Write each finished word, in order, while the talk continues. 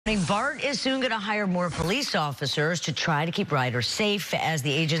BART is soon going to hire more police officers to try to keep riders safe as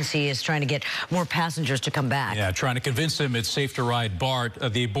the agency is trying to get more passengers to come back. Yeah, trying to convince them it's safe to ride BART.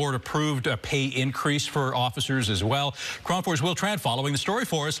 The board approved a pay increase for officers as well. KRON 4's Will Tran following the story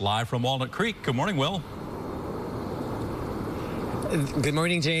for us live from Walnut Creek. Good morning, Will. Good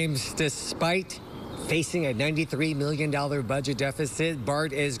morning, James. Despite facing a $93 million budget deficit,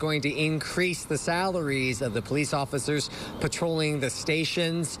 BART is going to increase the salaries of the police officers patrolling the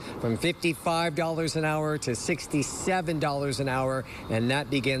stations from $55 an hour to $67 an hour, and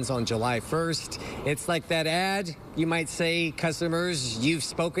that begins on July 1st. It's like that ad, you might say, customers, you've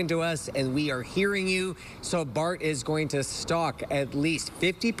spoken to us and we are hearing you. So BART is going to stock at least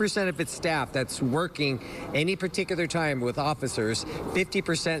 50% of its staff that's working any particular time with officers.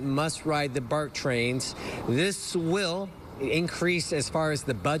 50% must ride the BART trains. This will increase, as far as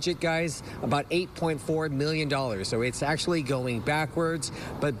the budget, guys, about $8.4 million. So it's actually going backwards.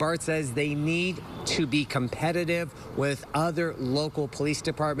 But BART says they need to be competitive with other local police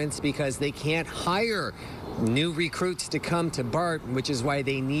departments because they can't hire new recruits to come to BART, which is why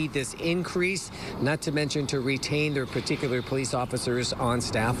they need this increase, not to mention to retain their particular police officers on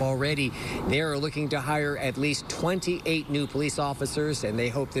staff already. They are looking to hire at least 28 new police officers, and they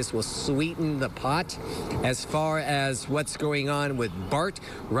hope this will sweeten the pot. As far as what's going on with BART,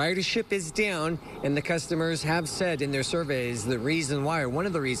 ridership is down, and the customers have said in their surveys the reason why, or one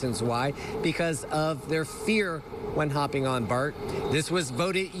of the reasons why, because of their fear when hopping on BART. This was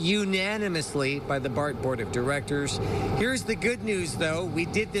voted unanimously by the BART Board of Directors. Here's the good news, though. We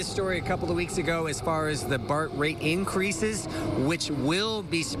did this story a couple of weeks ago as far as the BART rate increases, which will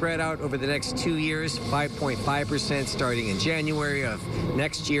be spread out over the next 2 years, 5.5% starting in January of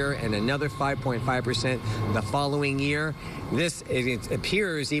next year and another 5.5% the following year. This, it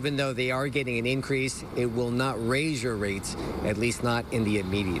appears, even though they are getting an increase, it will not raise your rates, at least not in the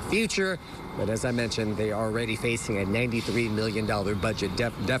immediate future. But as I mentioned, they are already facing a $93 million budget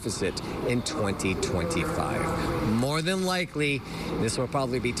deficit in 2025. More than likely, this will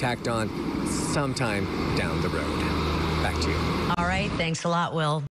probably be tacked on sometime down the road. Back to you. All right. Thanks a lot, Will.